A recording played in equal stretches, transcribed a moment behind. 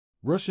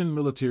Russian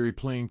military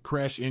plane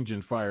crash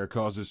engine fire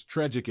causes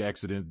tragic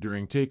accident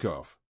during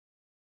takeoff.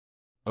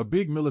 A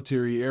big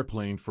military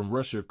airplane from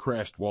Russia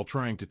crashed while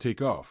trying to take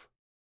off.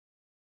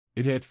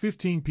 It had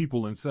 15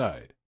 people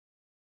inside.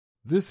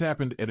 This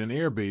happened at an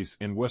airbase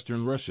in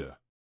western Russia.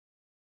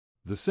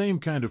 The same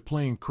kind of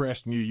plane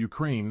crashed near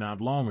Ukraine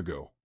not long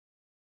ago.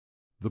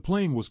 The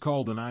plane was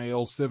called an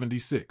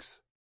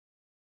Il-76.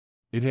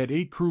 It had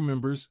 8 crew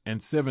members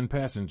and 7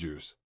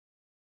 passengers.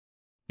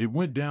 It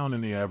went down in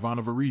the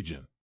Ivanovo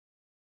region.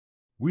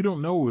 We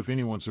don't know if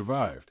anyone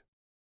survived.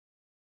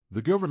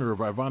 The governor of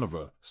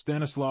Ivanovo,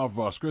 Stanislav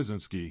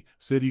Voskresensky,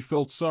 said he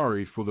felt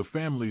sorry for the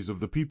families of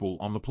the people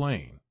on the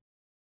plane.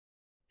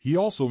 He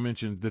also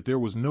mentioned that there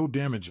was no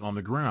damage on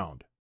the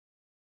ground.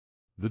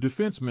 The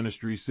defense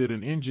ministry said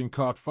an engine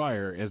caught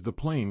fire as the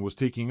plane was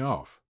taking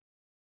off.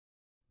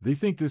 They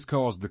think this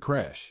caused the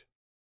crash.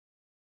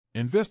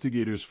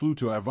 Investigators flew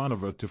to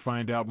Ivanovo to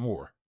find out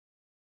more.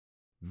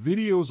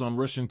 Videos on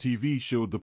Russian TV showed the